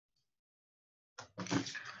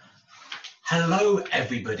Hello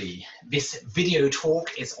everybody. This video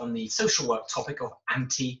talk is on the social work topic of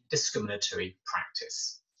anti-discriminatory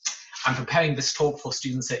practice. I'm preparing this talk for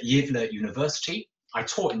students at Gävle University. I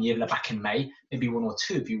taught in Gävle back in May. Maybe one or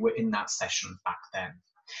two of you were in that session back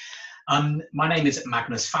then. My name is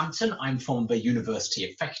Magnus Frampton. I'm from the University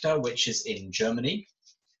of Gävle, which is in Germany.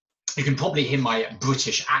 You can probably hear my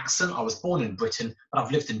British accent. I was born in Britain, but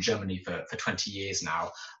I've lived in Germany for 20 years now,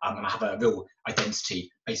 and I have a real identity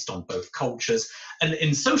based on both cultures. And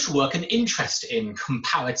in social work, an interest in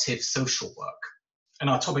comparative social work. And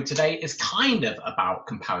our topic today is kind of about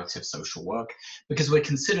comparative social work because we're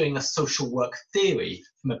considering a social work theory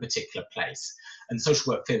from a particular place. And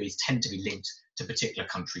social work theories tend to be linked to particular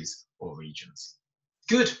countries or regions.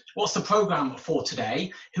 Good. What's the program for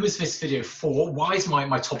today? Who is this video for? Why is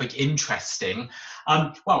my topic interesting?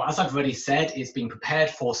 Well, as I've already said, it's being prepared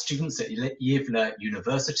for students at Gävle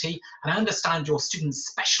University, and I understand you're students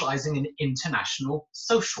specializing in international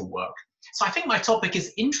social work. So I think my topic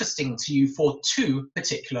is interesting to you for two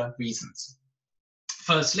particular reasons.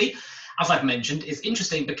 Firstly, as I've mentioned, it's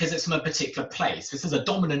interesting because it's from a particular place. This is a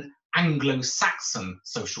dominant Anglo-Saxon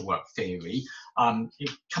social work theory. It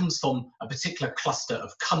comes from a particular cluster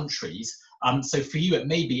of countries. So for you, it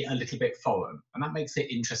may be a little bit foreign, and that makes it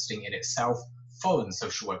interesting in itself. Foreign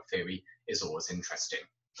social work theory is always interesting.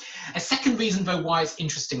 A second reason, though, why it's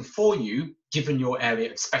interesting for you, given your area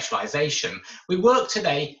of specialization, we work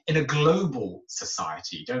today in a global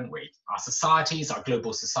society, don't we? Our societies, our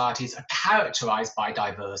global societies, are characterized by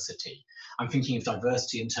diversity. I'm thinking of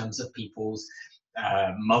diversity in terms of people's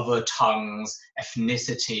mother tongues,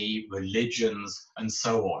 ethnicity, religions, and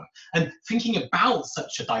so on. And thinking about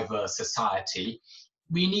such a diverse society,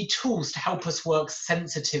 we need tools to help us work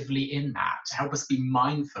sensitively in that, to help us be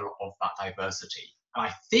mindful of that diversity. And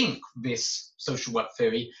I think this social work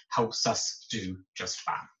theory helps us do just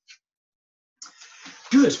that.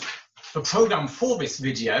 Good. The program for this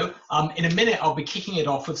video, in a minute I'll be kicking it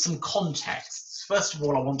off with some contexts. First of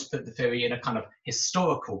all, I want to put the theory in a kind of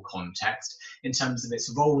historical context in terms of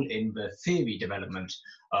its role in the theory development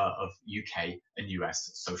of UK and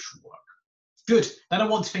US social work. Good. Then I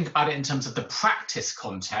want to think about it in terms of the practice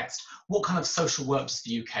context. What kind of social work does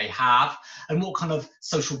the UK have, and what kind of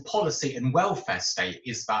social policy and welfare state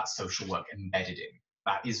is that social work embedded in?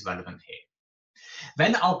 That is relevant here.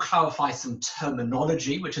 Then I'll clarify some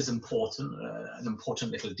terminology, which is important, an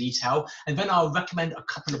important little detail. And then I'll recommend a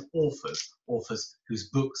couple of authors whose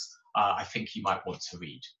books I think you might want to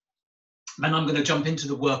read. Then I'm going to jump into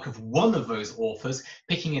the work of one of those authors,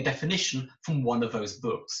 picking a definition from one of those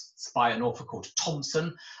books. It's by an author called Thompson.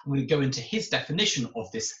 I'm going to go into his definition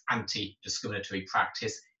of this anti-discriminatory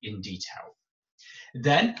practice in detail.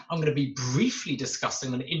 Then I'm going to be briefly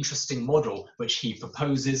discussing an interesting model which he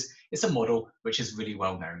proposes. It's a model which is really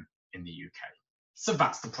well known in the UK. So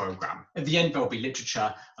that's the program. At the end, there'll be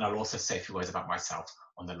literature, and I'll also say a few words about myself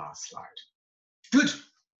on the last slide. Good.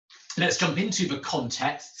 Let's jump into the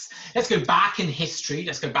contexts. Let's go back in history.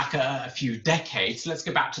 Let's go back a few decades. Let's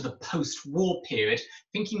go back to the post-war period,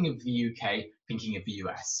 thinking of the UK, thinking of the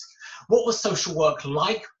US. What was social work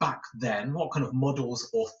like back then? What kind of models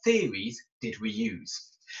or theories did we use?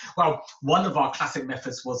 Well, one of our classic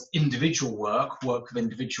methods was individual work with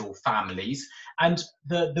individual families, and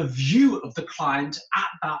the view of the client at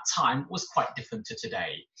that time was quite different to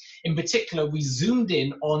today. In particular, we zoomed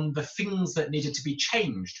in on the things that needed to be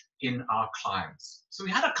changed in our clients. So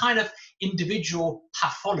we had a kind of individual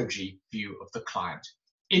pathology view of the client,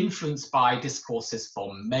 influenced by discourses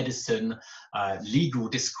from medicine, legal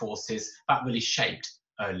discourses that really shaped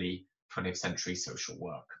early 20th century social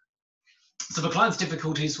work. So the client's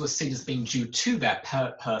difficulties were seen as being due to their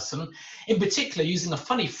person, in particular, using a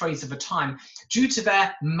funny phrase of the time, due to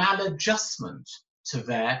their maladjustment to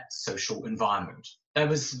their social environment. There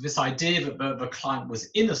was this idea that the client was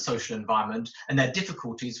in a social environment and their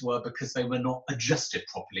difficulties were because they were not adjusted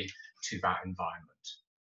properly to that environment.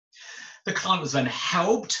 The client was then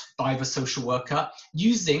helped by the social worker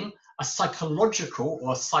using a psychological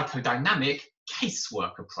or psychodynamic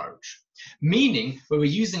casework approach, meaning we were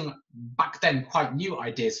using back then quite new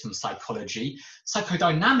ideas from psychology.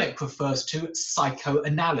 Psychodynamic refers to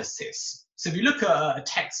psychoanalysis. So if you look at a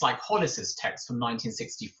text like Hollis's text from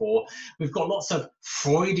 1964, we've got lots of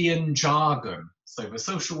Freudian jargon. So the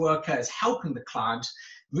social worker is helping the client,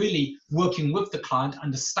 really working with the client,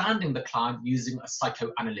 understanding the client using a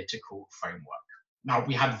psychoanalytical framework. Now,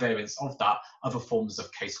 we had variants of that, other forms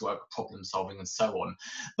of casework, problem solving, and so on.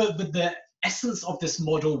 But the essence of this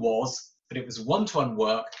model was that it was one-to-one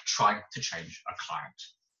work trying to change a client.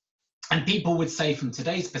 And people would say from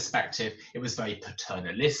today's perspective, it was very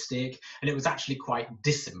paternalistic and it was actually quite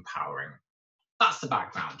disempowering. That's the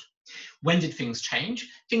background. When did things change?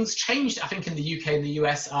 Things changed, I think, in the UK and the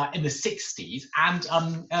US in the 60s, and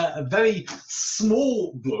a very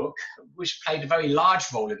small book, which played a very large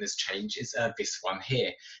role in this change, is this one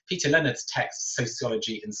here, Peter Leonard's text,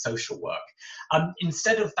 Sociology and Social Work.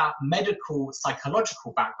 Instead of that medical,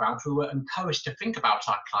 psychological background, we were encouraged to think about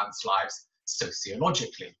our clients' lives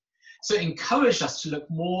sociologically. So it encouraged us to look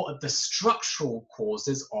more at the structural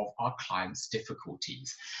causes of our clients'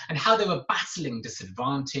 difficulties and how they were battling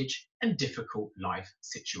disadvantage and difficult life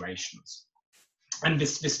situations. And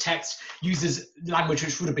this text uses language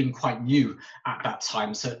which would have been quite new at that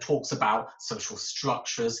time. So it talks about social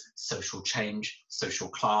structures, social change, social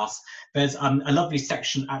class. There's a lovely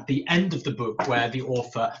section at the end of the book where the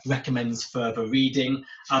author recommends further reading.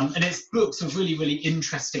 And it's books with really, really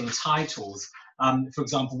interesting titles. For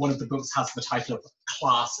example, one of the books has the title of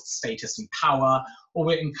Class, Status and Power, or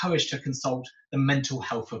we're encouraged to consult the mental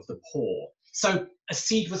health of the poor. So a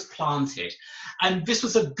seed was planted, and this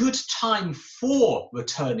was a good time for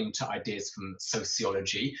returning to ideas from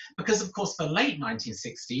sociology, because of course the late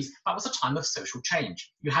 1960s, that was a time of social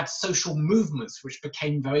change. You had social movements which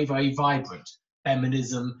became very, very vibrant.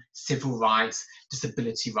 Feminism, civil rights,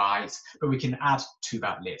 disability rights, but we can add to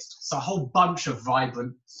that list. So a whole bunch of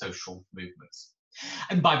vibrant social movements.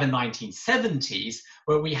 And by the 1970s,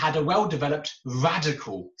 where we had a well-developed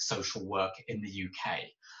radical social work in the UK.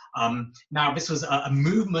 Now, this was a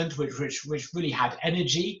movement which really had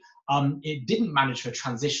energy. It didn't manage the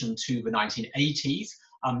transition to the 1980s,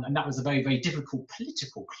 and that was a very, very difficult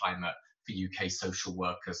political climate for UK social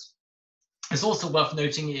workers. It's also worth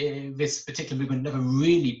noting this particular movement never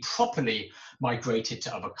really properly migrated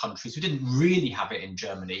to other countries. We didn't really have it in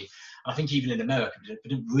Germany. I think even in America, we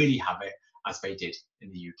didn't really have it as they did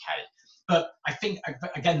in the UK. But I think,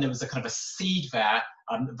 again, there was a kind of a seed there.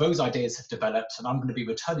 Those ideas have developed, and I'm going to be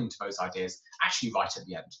returning to those ideas actually right at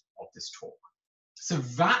the end of this talk. So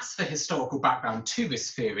that's the historical background to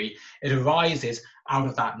this theory. It arises out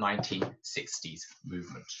of that 1960s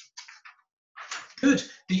movement. Good.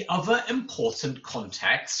 The other important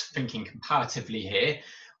context, thinking comparatively here,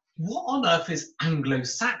 what on earth is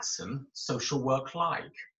Anglo-Saxon social work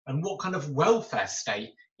like? And what kind of welfare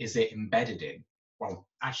state is it embedded in? Well,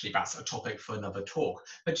 actually, that's a topic for another talk.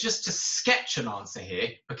 But just to sketch an answer here,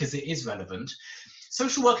 because it is relevant,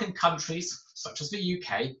 social work in countries such as the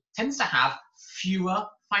UK tends to have fewer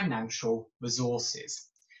financial resources.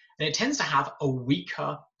 And it tends to have a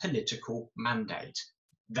weaker political mandate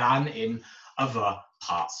than in other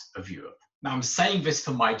parts of Europe. Now, I'm saying this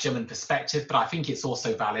from my German perspective, but I think it's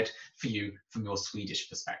also valid for you from your Swedish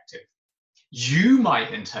perspective. You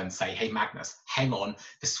might in turn say, hey, Magnus, hang on,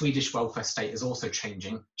 the Swedish welfare state is also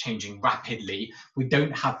changing rapidly. We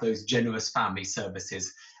don't have those generous family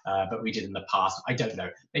services that we did in the past. I don't know,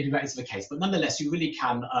 maybe that is the case, but nonetheless, you really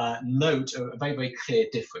can note a very, very clear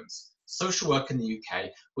difference. Social work in the UK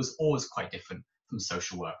was always quite different from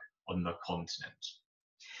social work on the continent.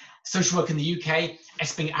 Social work in the UK,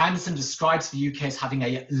 Esping Andersen describes the UK as having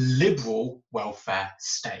a liberal welfare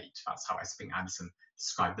state. That's how Esping Andersen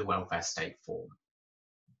described the welfare state form.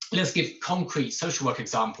 Let's give concrete social work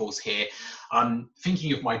examples here.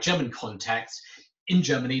 Thinking of my German context, in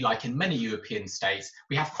Germany, like in many European states,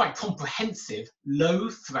 we have quite comprehensive,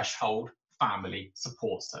 low-threshold family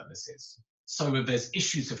support services. So if there's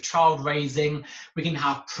issues of child raising, we can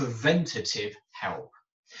have preventative help.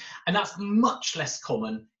 And that's much less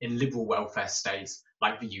common in liberal welfare states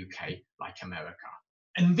like the UK, like America.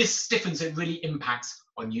 And this difference, it really impacts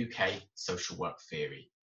on UK social work theory.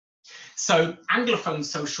 So Anglophone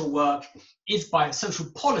social work is, by its social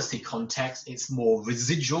policy context, it's more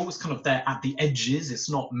residual, it's kind of there at the edges, it's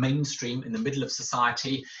not mainstream in the middle of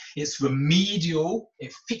society, it's remedial,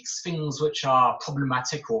 it fixes things which are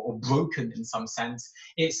problematic or broken in some sense,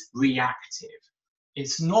 it's reactive.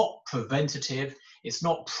 It's not preventative, it's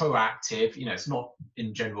not proactive, it's not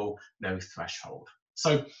in general no threshold.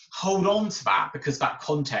 So hold on to that, because that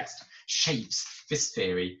context shapes this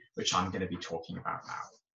theory, which I'm going to be talking about now.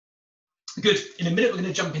 Good. In a minute, we're going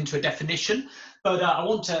to jump into a definition, but I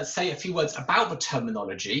want to say a few words about the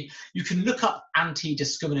terminology. You can look up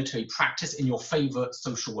anti-discriminatory practice in your favourite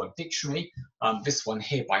social work dictionary. This one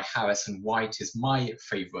here by Harris and White is my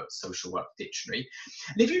favourite social work dictionary.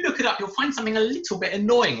 And if you look it up, you'll find something a little bit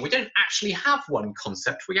annoying. We don't actually have one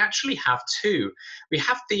concept, we actually have two. We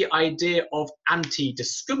have the idea of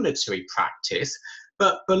anti-discriminatory practice,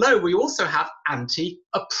 but below we also have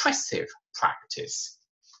anti-oppressive practice.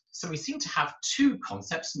 So we seem to have two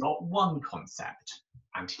concepts, not one concept,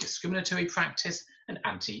 anti-discriminatory practice and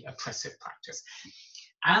anti-oppressive practice.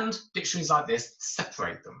 And dictionaries like this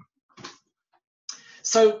separate them.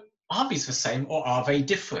 So are these the same or are they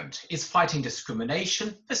different? Is fighting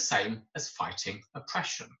discrimination the same as fighting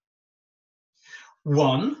oppression?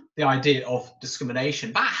 One, the idea of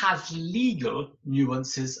discrimination, that has legal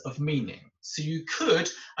nuances of meaning. So you could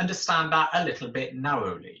understand that a little bit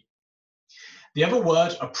narrowly. The other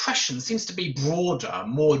word, oppression, seems to be broader,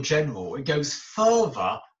 more general. It goes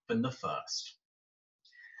further than the first.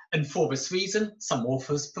 And for this reason, some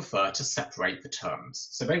authors prefer to separate the terms.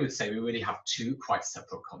 So they would say we really have two quite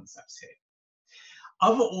separate concepts here.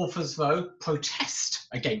 Other authors, though, protest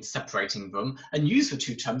against separating them and use the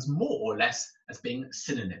two terms more or less as being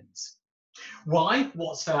synonyms. Why?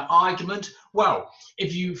 What's their argument? Well,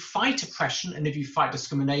 if you fight oppression and if you fight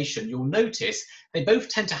discrimination, you'll notice they both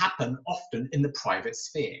tend to happen often in the private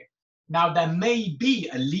sphere. Now, there may be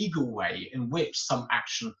a legal way in which some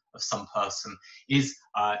action of some person is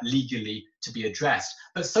legally to be addressed,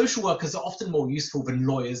 but social workers are often more useful than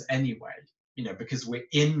lawyers anyway. Because we're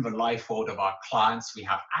in the life world of our clients, we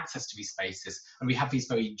have access to these spaces, and we have these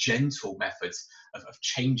very gentle methods of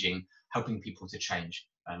changing, helping people to change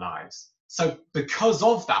their lives. So because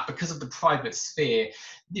of that, because of the private sphere,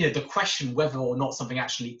 the question whether or not something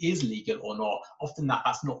actually is legal or not, often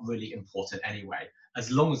that's not really important anyway.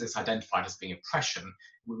 As long as it's identified as being oppression,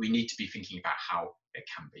 we need to be thinking about how it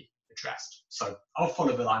can be addressed. So I'll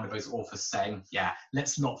follow the line of those authors saying, yeah,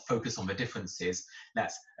 let's not focus on the differences,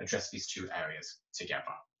 let's address these two areas together.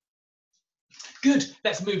 Good,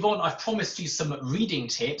 let's move on. I've promised you some reading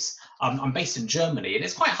tips. I'm based in Germany, and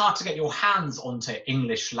it's quite hard to get your hands onto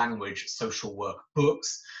English language social work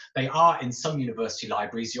books. They are in some university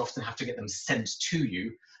libraries. You often have to get them sent to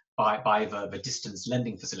you by the distance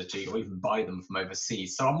lending facility, or even buy them from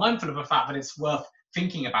overseas. So I'm mindful of the fact that it's worth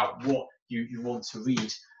thinking about what you want to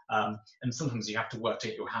read. And sometimes you have to work to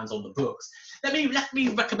get your hands on the books. Let me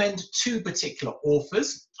recommend two particular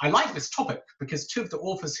authors. I like this topic because two of the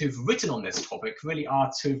authors who've written on this topic really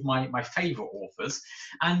are two of my favourite authors.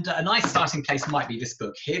 And a nice starting place might be this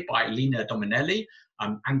book here by Lina Dominelli,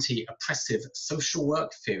 Anti-oppressive Social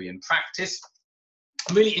Work, Theory and Practice.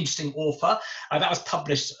 A really interesting author. That was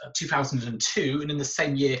published 2002, and in the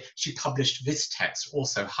same year she published this text,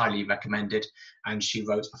 also highly recommended, and she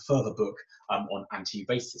wrote a further book on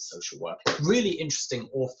anti-racist social work. Really interesting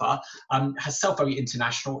author, herself very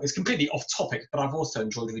international. It's completely off topic, but I've also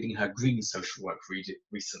enjoyed reading her green social work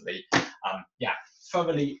recently. Yeah,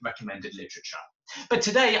 thoroughly recommended literature. But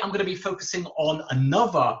today I'm going to be focusing on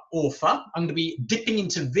another author. I'm going to be dipping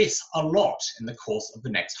into this a lot in the course of the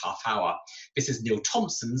next half hour. This is Neil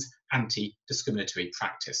Thompson's Anti-discriminatory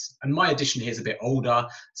Practice. And my edition here is a bit older.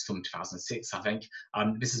 It's from 2006, I think.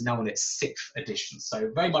 This is now in its 6th edition,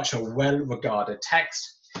 so very much a well-regarded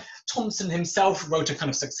text. Thompson himself wrote a kind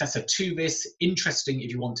of successor to this. Interesting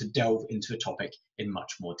if you want to delve into the topic in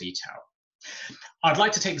much more detail. I'd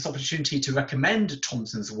like to take this opportunity to recommend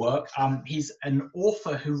Thompson's work. He's an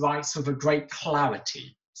author who writes with a great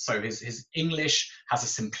clarity. So his English has a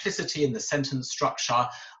simplicity in the sentence structure.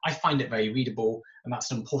 I find it very readable, and that's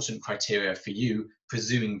an important criteria for you,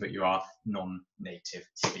 presuming that you are non-native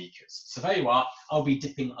speakers. So there you are. I'll be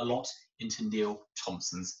dipping a lot into Neil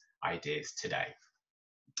Thompson's ideas today.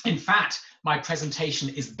 In fact, my presentation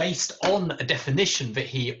is based on a definition that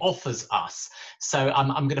he offers us. So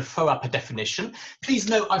I'm going to throw up a definition. Please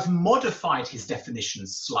note I've modified his definition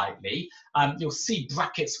slightly. You'll see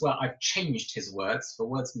brackets where I've changed his words. The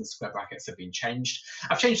words in the square brackets have been changed.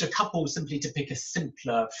 I've changed a couple simply to pick a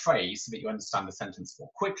simpler phrase so that you understand the sentence more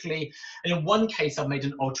quickly. And in one case, I've made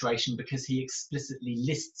an alteration because he explicitly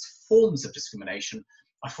lists forms of discrimination.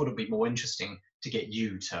 I thought it would be more interesting to get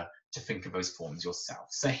you to think of those forms yourself.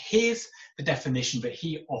 So here's the definition that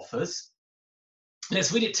he offers.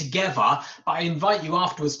 Let's read it together, but I invite you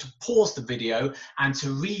afterwards to pause the video and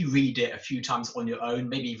to reread it a few times on your own,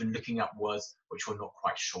 maybe even looking up words which you're not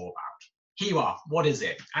quite sure about. Here you are. What is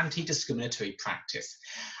it? Anti-discriminatory practice.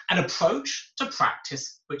 An approach to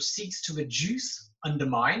practice which seeks to reduce,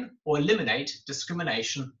 undermine, or eliminate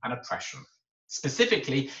discrimination and oppression,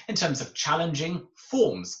 specifically in terms of challenging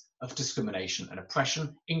forms of discrimination and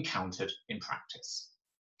oppression encountered in practice.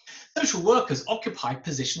 Social workers occupy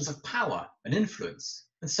positions of power and influence,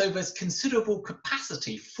 and so there's considerable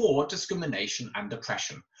capacity for discrimination and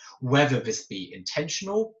oppression, whether this be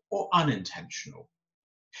intentional or unintentional.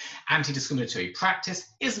 Anti-discriminatory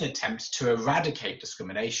practice is an attempt to eradicate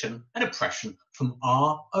discrimination and oppression from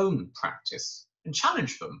our own practice and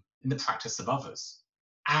challenge them in the practice of others,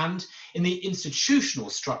 and in the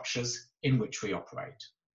institutional structures in which we operate.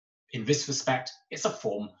 In this respect, it's a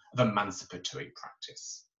form of emancipatory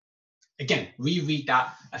practice. Again, reread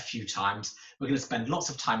that a few times. We're going to spend lots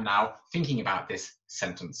of time now thinking about this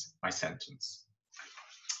sentence by sentence.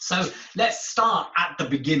 So let's start at the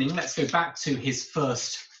beginning. Let's go back to his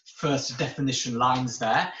first definition lines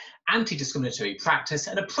there. Anti-discriminatory practice,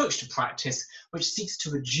 an approach to practice which seeks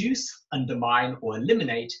to reduce, undermine, or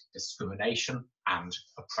eliminate discrimination and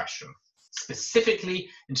oppression, specifically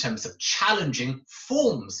in terms of challenging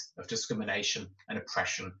forms of discrimination and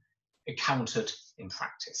oppression encountered in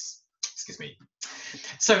practice. Excuse me.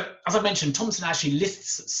 So, as I mentioned, Thompson actually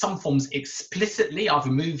lists some forms explicitly. I've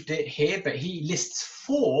removed it here, but he lists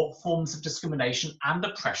 4 forms of discrimination and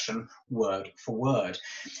oppression word for word.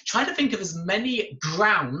 Try to think of as many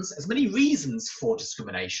grounds, as many reasons for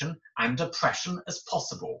discrimination and oppression as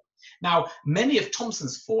possible. Now, many of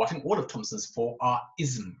Thompson's 4, I think all of Thompson's 4 are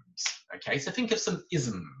isms. Okay, so think of some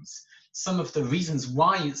isms. Some of the reasons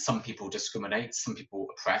why some people discriminate, some people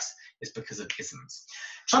oppress, is because of isms.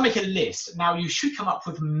 Try and make a list. Now, you should come up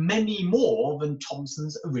with many more than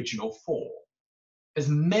Thompson's original 4. There's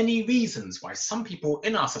many reasons why some people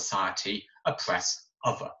in our society oppress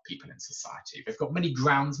other people in society. They've got many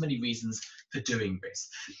grounds, many reasons for doing this.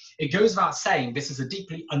 It goes without saying this is a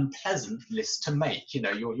deeply unpleasant list to make. You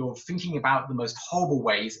know, you're thinking about the most horrible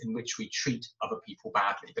ways in which we treat other people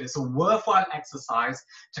badly, but it's a worthwhile exercise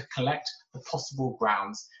to collect the possible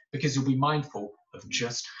grounds because you'll be mindful of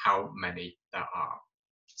just how many there are.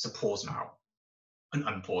 So pause now and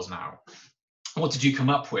unpause now. What did you come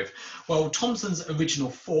up with? Well, Thompson's original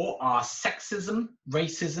 4 are sexism,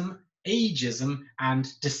 racism, ageism, and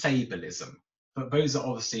disableism. But those are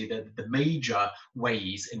obviously the major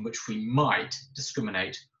ways in which we might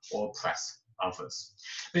discriminate or oppress others.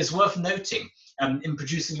 But it's worth noting, in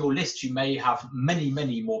producing your list, you may have many,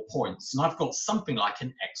 many more points. And I've got something like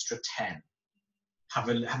an extra 10. Have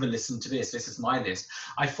a listen to this. This is my list.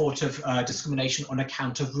 I thought of discrimination on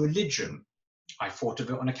account of religion. I thought of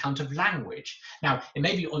it on account of language. Now, it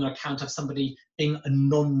may be on account of somebody being a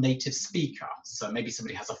non-native speaker, so maybe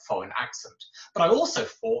somebody has a foreign accent. But I also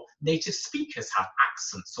thought native speakers have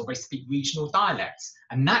accents or they speak regional dialects,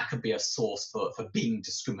 and that could be a source for being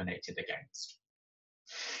discriminated against.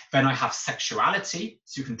 Then I have sexuality,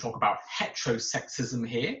 so you can talk about heterosexism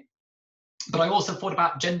here. But I also thought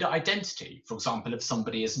about gender identity. For example, if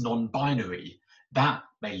somebody is non-binary, that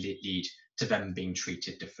may lead to them being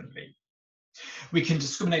treated differently. We can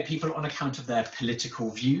discriminate people on account of their political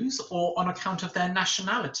views or on account of their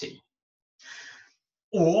nationality.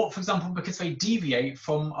 Or, for example, because they deviate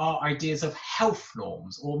from our ideas of health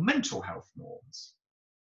norms or mental health norms.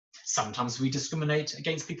 Sometimes we discriminate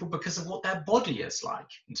against people because of what their body is like,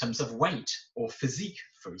 in terms of weight or physique,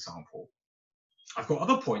 for example. I've got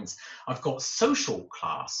other points. I've got social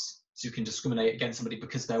class, so you can discriminate against somebody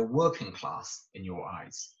because they're working class in your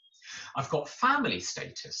eyes. I've got family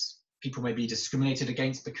status. People may be discriminated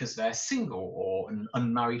against because they're single or an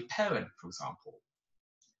unmarried parent, for example.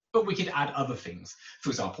 But we could add other things. For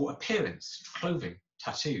example, appearance, clothing,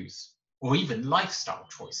 tattoos, or even lifestyle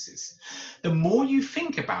choices. The more you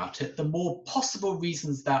think about it, the more possible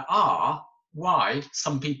reasons there are why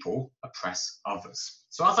some people oppress others.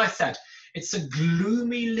 So as I said, it's a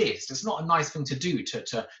gloomy list. It's not a nice thing to do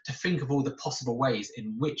to think of all the possible ways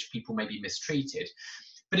in which people may be mistreated.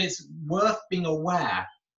 But it's worth being aware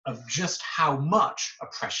of just how much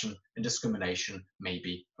oppression and discrimination may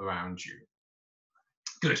be around you.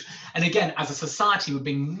 Good. And again, as a society, we're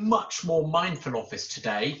being much more mindful of this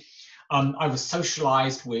today. I was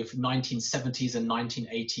socialized with 1970s and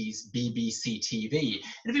 1980s BBC TV.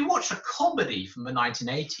 And if you watch a comedy from the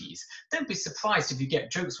 1980s, don't be surprised if you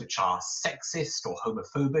get jokes which are sexist or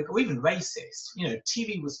homophobic or even racist. You know,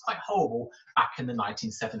 TV was quite horrible back in the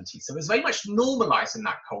 1970s. So it was very much normalized in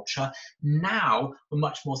that culture. Now we're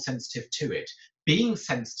much more sensitive to it. Being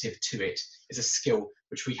sensitive to it is a skill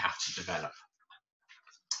which we have to develop.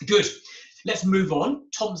 Good. Let's move on.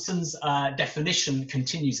 Thompson's definition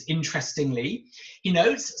continues interestingly. He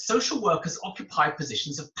notes social workers occupy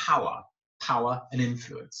positions of power and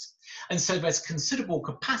influence. And so there's considerable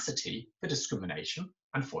capacity for discrimination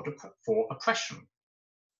and for oppression,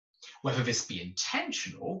 whether this be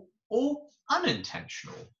intentional or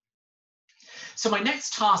unintentional. So my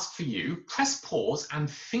next task for you, press pause and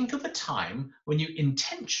think of a time when you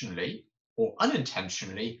intentionally or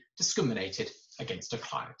unintentionally discriminated against a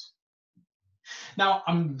client. Now,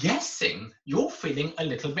 I'm guessing you're feeling a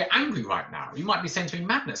little bit angry right now. You might be saying to me,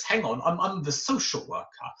 Magnus, hang on, I'm the social worker.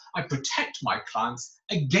 I protect my clients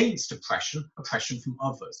against oppression from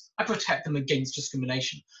others. I protect them against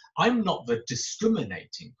discrimination. I'm not the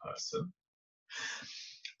discriminating person.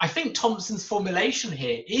 I think Thompson's formulation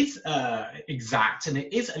here is exact, and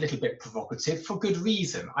it is a little bit provocative for good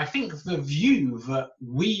reason. I think the view that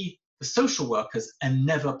we, the social workers, are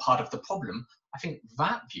never part of the problem, I think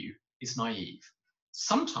that view is naive.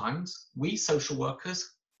 Sometimes we social workers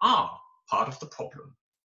are part of the problem.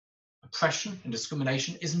 Oppression and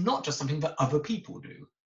discrimination is not just something that other people do.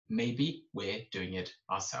 Maybe we're doing it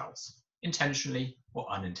ourselves, intentionally or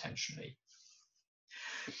unintentionally.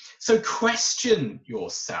 So question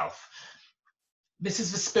yourself. This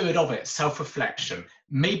is the spirit of it, self-reflection.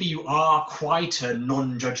 Maybe you are quite a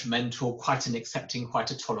non-judgmental, quite an accepting,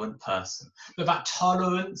 quite a tolerant person. But that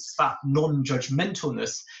tolerance, that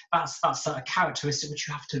non-judgmentalness, that's a characteristic which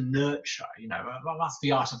you have to nurture. You know, that's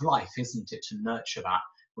the art of life, isn't it? To nurture that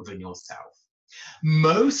within yourself.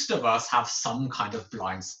 Most of us have some kind of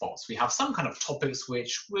blind spots. We have some kind of topics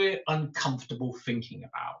which we're uncomfortable thinking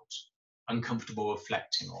about, uncomfortable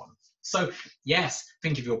reflecting on. So yes,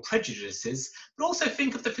 think of your prejudices, but also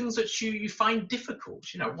think of the things that you find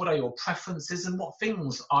difficult. You know, what are your preferences and what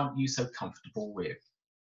things aren't you so comfortable with?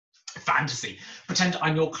 Fantasy. Pretend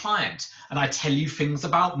I'm your client and I tell you things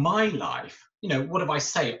about my life. You know, what if I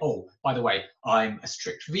say, oh, by the way, I'm a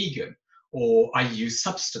strict vegan, or I use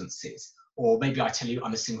substances, or maybe I tell you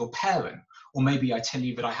I'm a single parent, or maybe I tell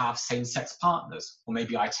you that I have same-sex partners, or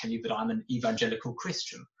maybe I tell you that I'm an evangelical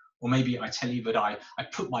Christian. Or maybe I tell you that I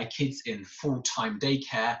put my kids in full-time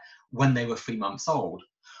daycare when they were 3 months old.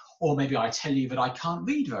 Or maybe I tell you that I can't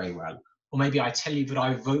read very well. Or maybe I tell you that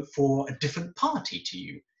I vote for a different party to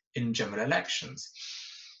you in general elections.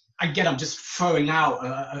 Again, I'm just throwing out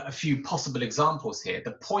a few possible examples here.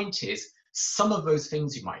 The point is, some of those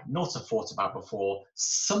things you might not have thought about before,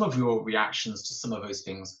 some of your reactions to some of those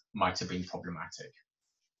things might have been problematic.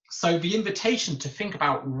 So the invitation to think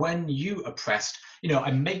about when you oppressed, you know,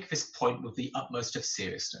 I make this point with the utmost of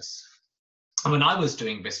seriousness. And when I was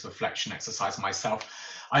doing this reflection exercise myself,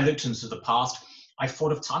 I looked into the past. I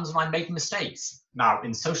thought of times when I made mistakes. Now,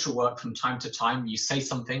 in social work, from time to time, you say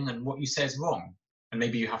something and what you say is wrong. And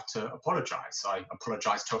maybe you have to apologize. I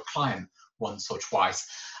apologized to a client once or twice.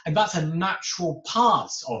 And that's a natural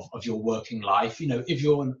part of your working life, you know, if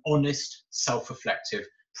you're an honest, self-reflective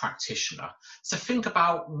practitioner. So think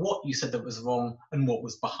about what you said that was wrong and what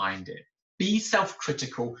was behind it. Be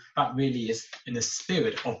self-critical. That really is in the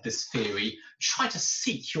spirit of this theory. Try to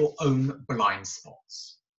seek your own blind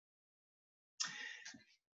spots.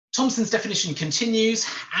 Thompson's definition continues.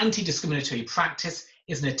 Anti-discriminatory practice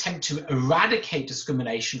is an attempt to eradicate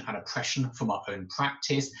discrimination and oppression from our own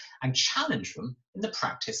practice and challenge them in the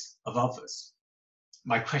practice of others.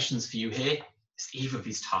 My questions for you here: is either of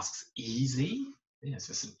these tasks easy? Is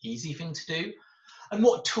this an easy thing to do? And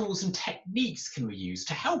what tools and techniques can we use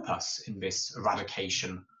to help us in this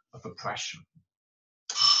eradication of oppression?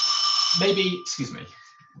 Maybe, excuse me.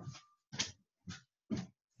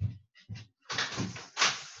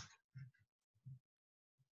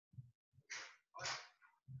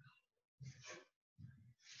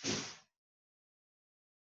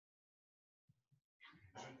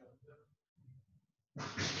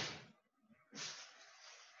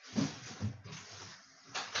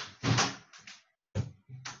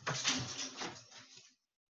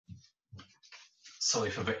 Sorry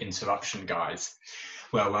for the interruption, guys.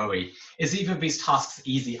 Where were we? Is either of these tasks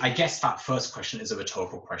easy? I guess that first question is a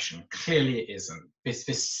rhetorical question. Clearly it isn't.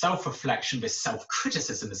 This self-reflection, this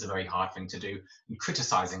self-criticism is a very hard thing to do, and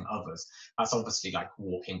criticizing others, that's obviously like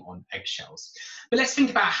walking on eggshells. But let's think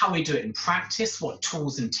about how we do it in practice. What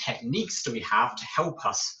tools and techniques do we have to help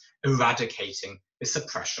us eradicating this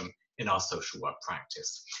oppression in our social work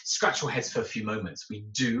practice? Scratch your heads for a few moments. We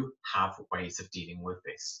do have ways of dealing with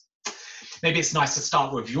this. Maybe it's nice to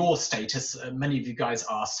start with your status. Many of you guys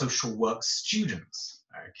are social work students.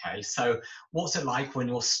 Okay, so what's it like when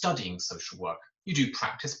you're studying social work? You do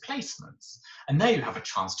practice placements, and there you have a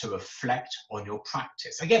chance to reflect on your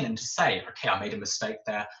practice. Again, and to say, okay, I made a mistake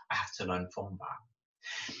there, I have to learn from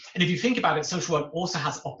that. And if you think about it, social work also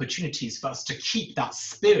has opportunities for us to keep that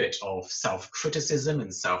spirit of self-criticism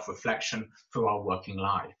and self-reflection through our working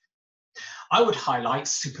life. I would highlight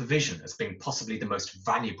supervision as being possibly the most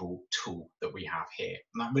valuable tool that we have here.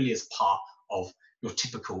 And that really is part of your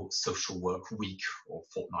typical social work week or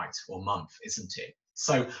fortnight or month, isn't it?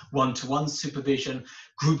 So one-to-one supervision,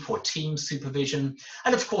 group or team supervision.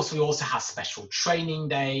 And of course, we also have special training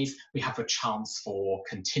days. We have a chance for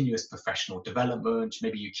continuous professional development.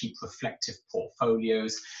 Maybe you keep reflective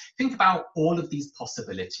portfolios. Think about all of these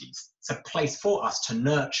possibilities. It's a place for us to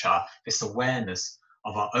nurture this awareness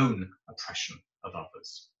of our own oppression of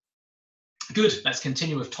others. Good, let's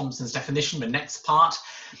continue with Thompson's definition, the next part.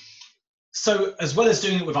 So as well as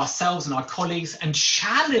doing it with ourselves and our colleagues, and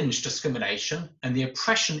challenge discrimination and the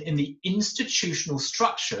oppression in the institutional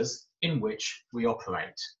structures in which we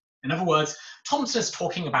operate. In other words, Thompson is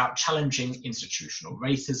talking about challenging institutional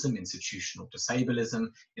racism, institutional disableism,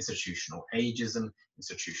 institutional ageism,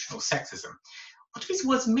 institutional sexism. What do these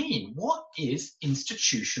words mean? What is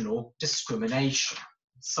institutional discrimination?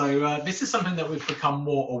 So this is something that we've become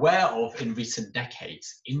more aware of in recent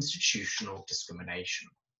decades, institutional discrimination.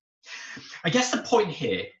 I guess the point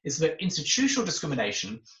here is that institutional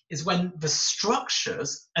discrimination is when the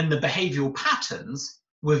structures and the behavioural patterns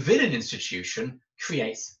within an institution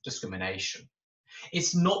creates discrimination.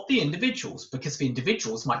 It's not the individuals, because the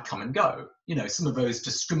individuals might come and go. You know, some of those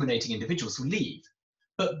discriminating individuals will leave,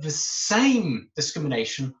 but the same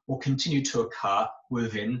discrimination will continue to occur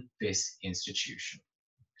within this institution.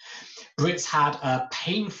 Brits had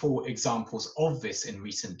painful examples of this in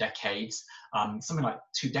recent decades. Something like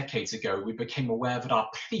 2 decades ago, we became aware that our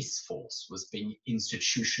police force was being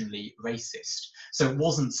institutionally racist. So it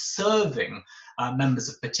wasn't serving members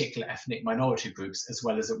of particular ethnic minority groups as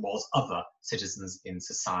well as it was other citizens in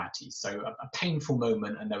society. So a painful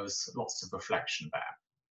moment, and there was lots of reflection there.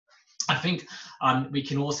 I think we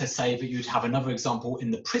can also say that you'd have another example in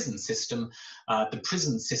the prison system. The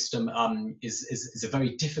prison system is a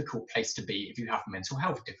very difficult place to be if you have mental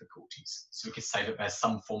health difficulties. So we could say that there's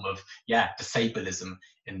some form of, disableism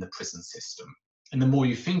in the prison system. And the more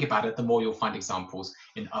you think about it, the more you'll find examples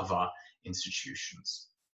in other institutions.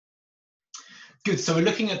 Good, so we're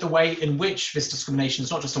looking at the way in which this discrimination is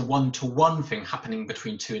not just a one-to-one thing happening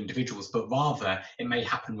between 2 individuals, but rather it may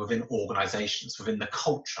happen within organisations, within the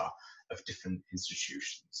culture of different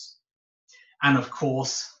institutions. And of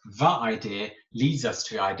course, that idea leads us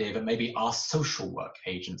to the idea that maybe our social work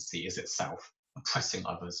agency is itself oppressing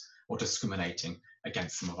others or discriminating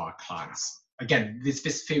against some of our clients. Again,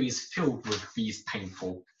 this theory is filled with these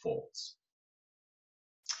painful thoughts.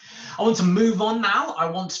 I want to move on now. I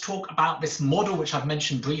want to talk about this model, which I've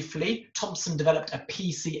mentioned briefly. Thompson developed a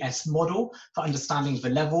PCS model for understanding the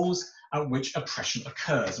levels at which oppression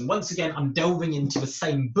occurs. And once again, I'm delving into the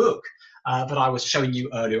same book that I was showing you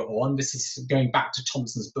earlier on. This is going back to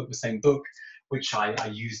Thompson's book, the same book, which I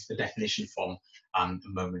used the definition from a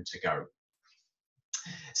moment ago.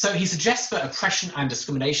 So he suggests that oppression and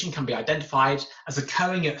discrimination can be identified as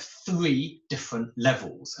occurring at 3 different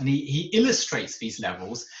levels. And he illustrates these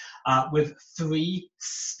levels with 3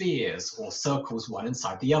 spheres or circles, one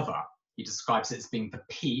inside the other. He describes it as being the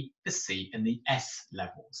P, the C, and the S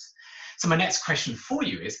levels. So my next question for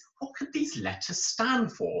you is, what could these letters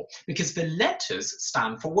stand for? Because the letters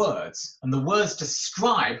stand for words, and the words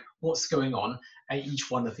describe what's going on at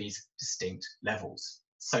each one of these distinct levels.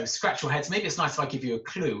 So scratch your heads. Maybe it's nice if I give you a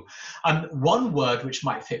clue. One word which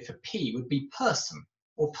might fit for P would be person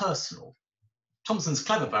or personal. Thompson's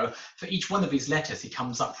clever though. For each one of these letters, he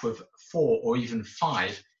comes up with 4 or even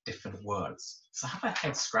 5 different words. So have a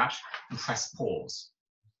head scratch and press pause.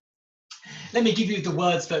 Let me give you the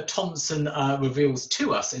words that Thompson reveals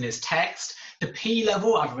to us in his text. The P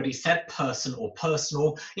level, I've already said, person or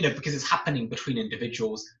personal, because it's happening between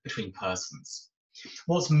individuals, between persons.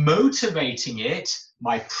 What's motivating it?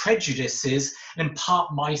 My prejudices, and in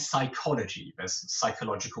part my psychology. There's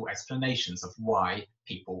psychological explanations of why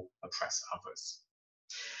people oppress others.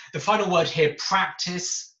 The final word here,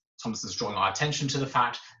 practice. Thompson's drawing our attention to the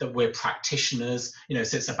fact that we're practitioners,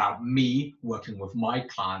 so it's about me working with my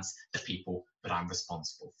clients, the people that I'm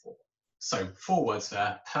responsible for. So 4 words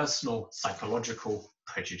there, personal, psychological,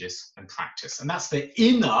 prejudice, and practice. And that's the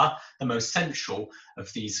inner, the most central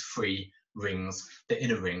of these 3 rings, the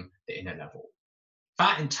inner ring, the inner level.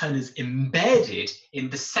 That in turn is embedded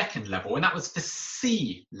in the 2nd level, and that was the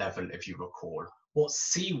C level, if you recall. What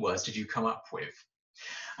C words did you come up with?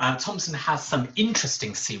 Thompson has some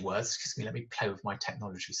interesting C words. Excuse me, let me play with my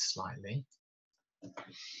technology slightly.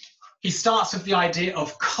 He starts with the idea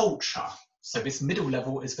of culture. So this middle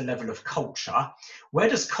level is the level of culture. Where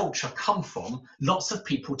does culture come from? Lots of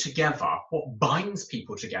people together. What binds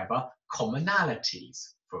people together?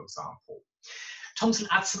 Commonalities, for example. Thompson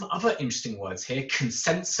adds some other interesting words here.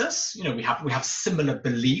 Consensus, we have similar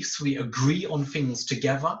beliefs. We agree on things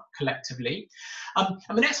together, collectively. And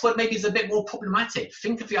the next word maybe is a bit more problematic.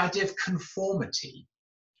 Think of the idea of conformity.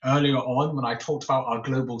 Earlier on, when I talked about our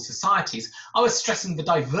global societies, I was stressing the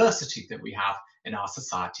diversity that we have in our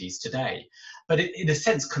societies today. But in a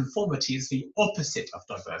sense, conformity is the opposite of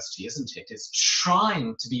diversity, isn't it? It's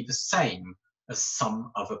trying to be the same as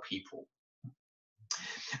some other people.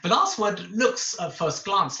 The last word looks at first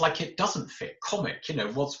glance like it doesn't fit. Comic,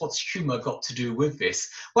 what's humour got to do with this?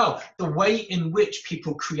 Well, the way in which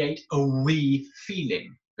people create a we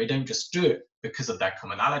feeling. They don't just do it because of their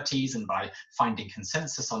commonalities and by finding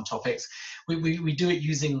consensus on topics. We do it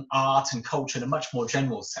using art and culture in a much more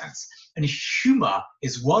general sense. And humour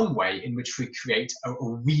is one way in which we create a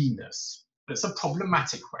we-ness. But it's a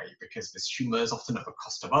problematic way because this humour is often at the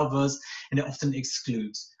cost of others, and it often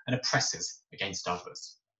excludes and oppresses against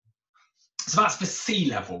others. So that's the C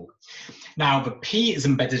level. Now the P is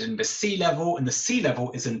embedded in the C level, and the C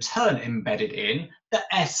level is in turn embedded in the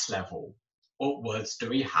S level. What words do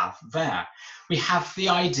we have there? We have the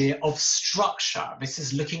idea of structure. This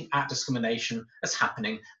is looking at discrimination as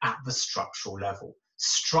happening at the structural level.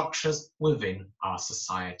 Structures within our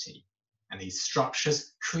society. And these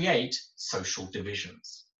structures create social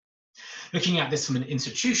divisions. Looking at this from an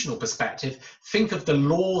institutional perspective, think of the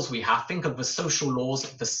laws we have, think of the social laws,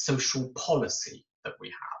 the social policy that we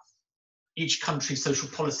have. Each country's social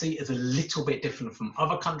policy is a little bit different from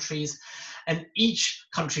other countries, and each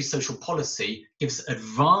country's social policy gives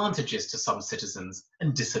advantages to some citizens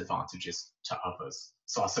and disadvantages to others.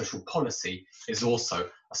 So our social policy is also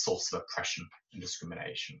a source of oppression and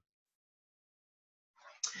discrimination.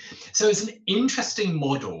 So it's an interesting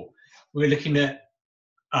model. We're looking at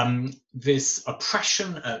this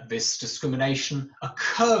oppression, this discrimination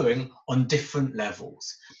occurring on different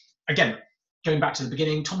levels. Again, going back to the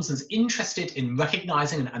beginning, Thompson's interested in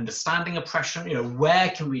recognizing and understanding oppression. You know, where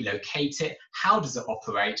can we locate it? How does it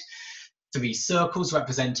operate? 3 circles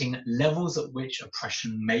representing levels at which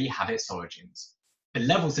oppression may have its origins. The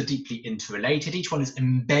levels are deeply interrelated. Each one is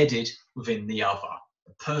embedded within the other.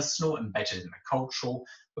 The personal embedded in the cultural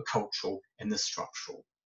in the structural.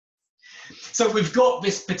 So we've got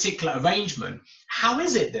this particular arrangement. How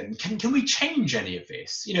is it then? Can we change any of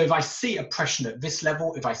this? You know, if I see oppression at this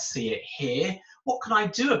level, if I see it here, what can I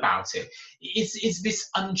do about it? Is this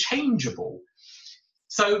unchangeable?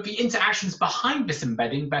 So the interactions behind this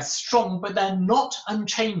embedding, they're strong, but they're not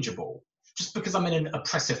unchangeable. Just because I'm in an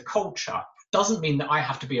oppressive culture doesn't mean that I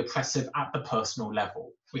have to be oppressive at the personal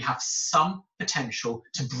level. We have some potential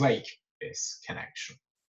to break this connection.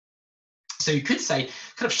 So you could say,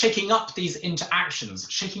 kind of shaking up these interactions,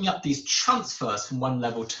 shaking up these transfers from one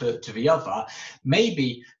level to the other,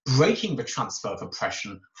 maybe breaking the transfer of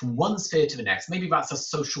oppression from one sphere to the next. Maybe that's a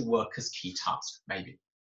social worker's key task, maybe.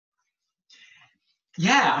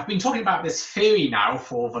 Yeah, I've been talking about this theory now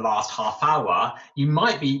for the last half hour. You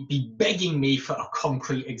might be begging me for a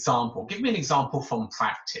concrete example. Give me an example from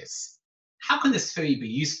practice. How can this theory be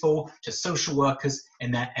useful to social workers in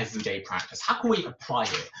their everyday practice? How can we apply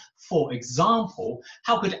it? For example,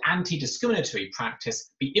 how could anti-discriminatory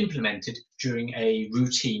practice be implemented during a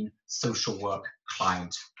routine social work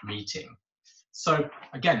client meeting? So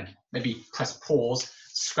again, maybe press pause,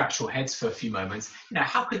 scratch your heads for a few moments. You know,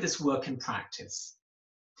 how could this work in practice?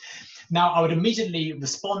 Now, I would immediately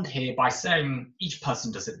respond here by saying each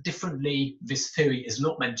person does it differently. This theory is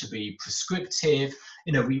not meant to be prescriptive.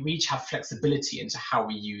 You know, we each have flexibility into how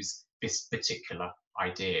we use this particular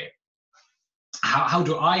idea. How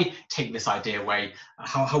do I take this idea away?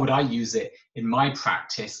 How would I use it in my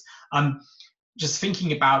practice? Just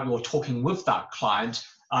thinking about you're talking with that client,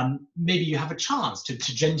 maybe you have a chance to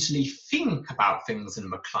gently think about things in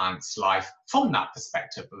the client's life from that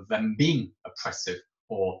perspective of them being oppressive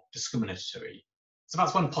or discriminatory. So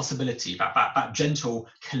that's one possibility, that gentle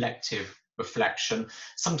collective reflection.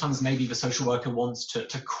 Sometimes maybe the social worker wants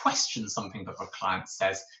to question something that the client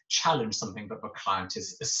says, challenge something that the client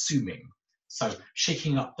is assuming. So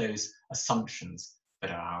shaking up those assumptions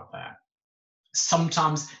that are out there.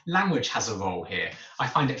 Sometimes language has a role here. I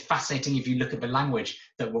find it fascinating if you look at the language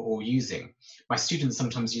that we're all using. My students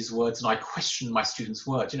sometimes use words and I question my students'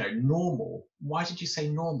 words. You know, normal. Why did you say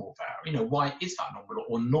normal there? You know, why is that normal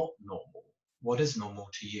or not normal? What is normal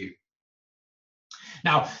to you?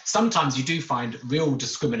 Now, sometimes you do find real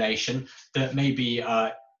discrimination that maybe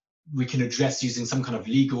we can address using some kind of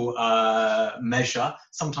legal measure.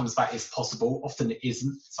 Sometimes that is possible, often it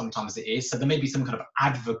isn't, sometimes it is. So there may be some kind of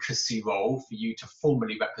advocacy role for you to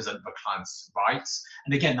formally represent the client's rights.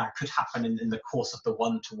 And again, that could happen in the course of the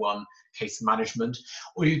one-to-one case management,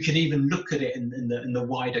 or you could even look at it in the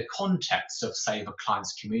wider context of, say, the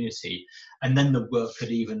client's community. And then the work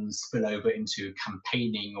could even spill over into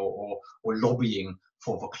campaigning or lobbying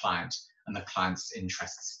for the client and the client's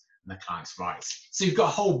interests and the client's rights. So you've got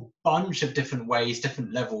a whole bunch of different ways,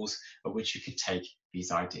 different levels at which you could take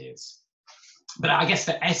these ideas. But I guess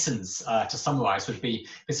the essence, to summarize, would be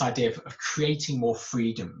this idea of creating more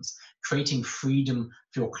freedoms, creating freedom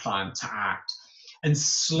for your client to act, and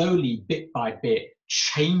slowly, bit by bit,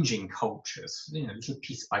 changing cultures, little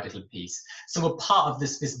piece by little piece. So we're part of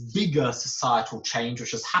this bigger societal change,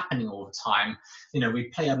 which is happening all the time. We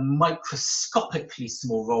play a microscopically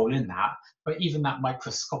small role in that, but even that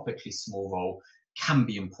microscopically small role can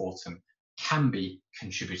be important, can be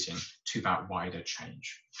contributing to that wider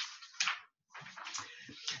change.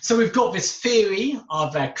 So we've got this theory. Are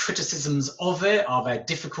there criticisms of it? Are there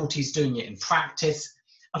difficulties doing it in practice?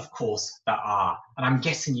 Of course there are. And I'm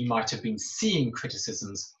guessing you might have been seeing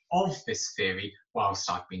criticisms of this theory whilst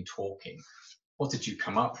I've been talking. What did you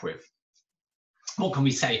come up with? What can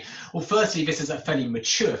we say? Well, firstly, this is a fairly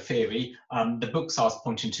mature theory. The books I was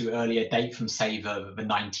pointing to earlier date from, say, the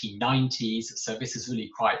 1990s. So this is really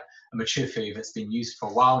quite a mature theory that's been used for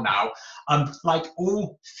a while now. Like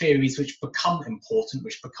all theories which become important,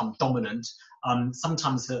 which become dominant,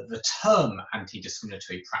 sometimes the term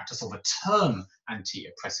anti-discriminatory practice or the term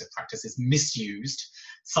anti-oppressive practice is misused.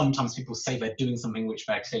 Sometimes people say they're doing something which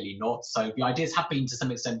they're clearly not. So the ideas have been to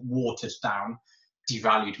some extent watered down,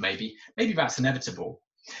 devalued maybe. Maybe that's inevitable.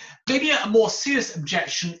 Maybe a more serious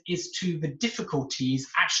objection is to the difficulties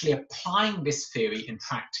actually applying this theory in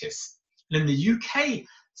practice. And in the UK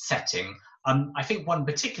setting, I think one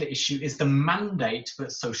particular issue is the mandate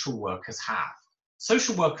that social workers have.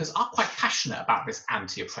 Social workers are quite passionate about this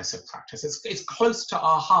anti-oppressive practice. It's close to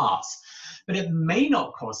our hearts, but it may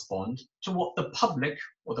not correspond to what the public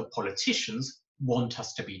or the politicians want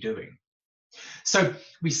us to be doing. So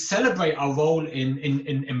we celebrate our role in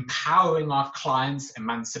empowering our clients'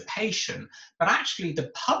 emancipation, but actually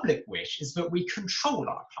the public wish is that we control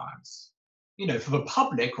our clients. For the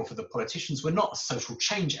public or for the politicians, we're not a social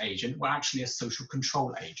change agent, we're actually a social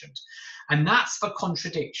control agent. And that's the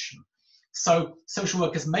contradiction. So social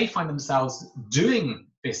workers may find themselves doing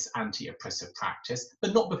this anti-oppressive practice,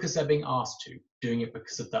 but not because they're being asked to, doing it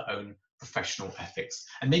because of their own professional ethics,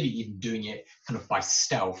 and maybe even doing it kind of by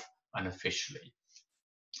stealth, unofficially.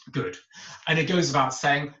 Good. And it goes without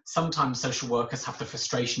saying, sometimes social workers have the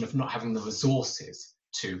frustration of not having the resources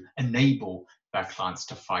to enable their clients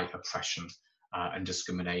to fight oppression and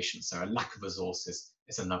discrimination. So a lack of resources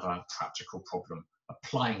is another practical problem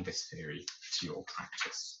applying this theory to your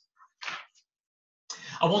practice.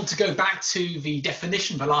 I want to go back to the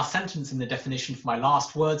definition, the last sentence in the definition for my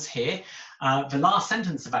last words here. The last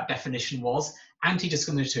sentence of that definition was,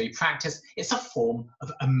 anti-discriminatory practice is a form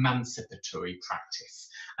of emancipatory practice.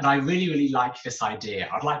 And I really, really like this idea.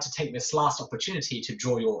 I'd like to take this last opportunity to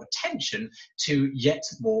draw your attention to yet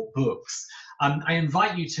more books. I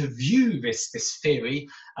invite you to view this theory,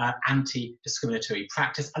 anti-discriminatory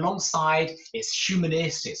practice, alongside its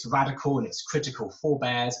humanist, its radical, and its critical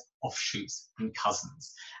forebears, offshoots, and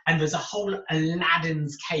cousins. And there's a whole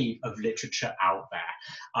Aladdin's cave of literature out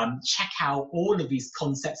there. Check out all of these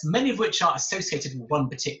concepts, many of which are associated with one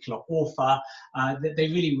particular author, that they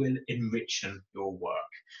really will enrichen your work.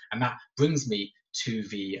 And that brings me to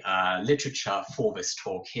the literature for this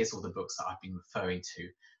talk. Here's all the books that I've been referring to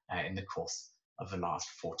in the course of the last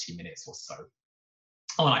 40 minutes or so.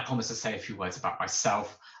 Oh, and I promise to say a few words about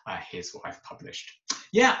myself. Here's what I've published.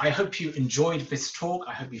 Yeah, I hope you enjoyed this talk.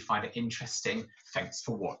 I hope you find it interesting. Thanks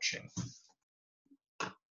for watching.